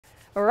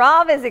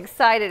Rob is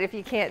excited if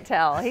you can't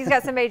tell. He's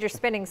got some major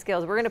spinning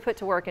skills. We're going to put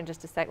to work in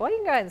just a sec. Well, you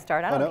can go ahead and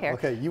start. I don't care.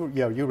 Okay, you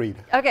read.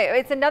 Okay,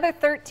 it's another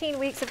 13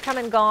 weeks have come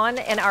and gone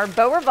in our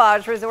Beau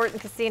Rivage Resort and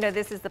Casino.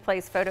 This is the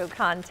Place Photo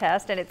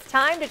Contest, and it's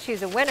time to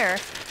choose a winner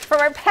from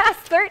our past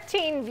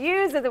 13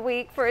 views of the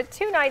week for a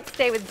 2-night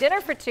stay with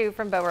dinner for 2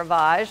 from Beau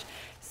Rivage.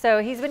 So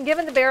he's been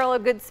giving the barrel a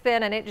good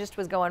spin, and it just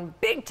was going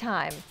big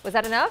time. Was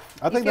that enough?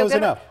 I think that was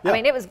enough. Yeah. I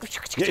mean, it was.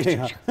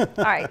 Yeah. All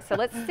right, so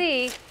let's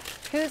see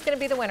who's going to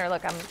be the winner.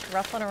 Look, I'm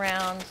ruffling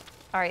around.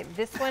 All right,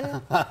 this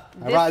one.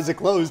 Our eyes are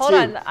closed, hold too.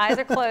 on, the eyes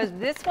are closed.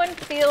 This one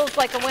feels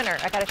like a winner.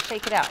 I got to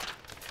shake it out.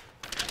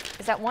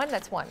 Is that one?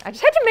 That's one. I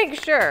just had to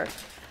make sure.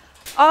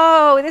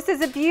 Oh, this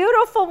is a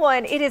beautiful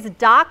one. It is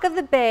Dock of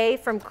the Bay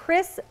from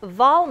Chris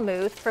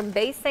Volmuth from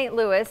Bay St.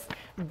 Louis.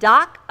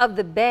 Dock of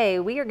the Bay.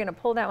 We are going to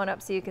pull that one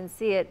up so you can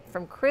see it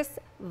from Chris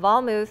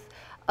Volmuth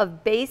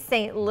of Bay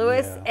St.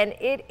 Louis, and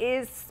it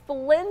is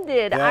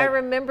splendid. I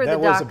remember the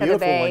Dock of the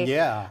Bay. One.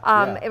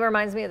 Yeah. It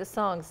reminds me of the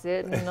song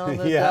 "Sitting on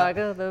the Dock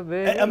of the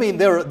Bay." I mean,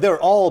 they're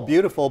all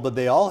beautiful, but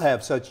they all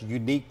have such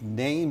unique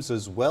names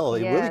as well.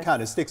 It really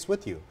kind of sticks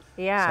with you.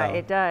 Yeah, so,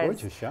 it does.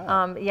 Gorgeous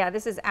shot. Yeah,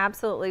 this is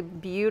absolutely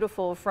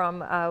beautiful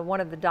from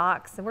one of the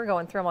docks, and we're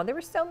going through them all. There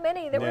were so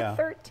many. There were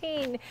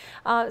 13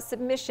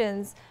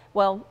 submissions.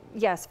 Well,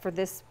 yes, for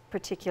this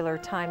particular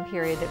time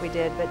period that we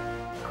did, but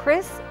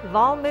Chris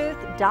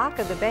Volmuth, Dock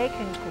of the Bay,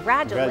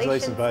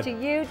 congratulations bud. to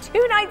you.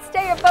 2-night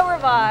stay at Beau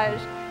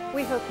Rivage.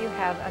 We hope you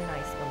have a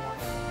nice one.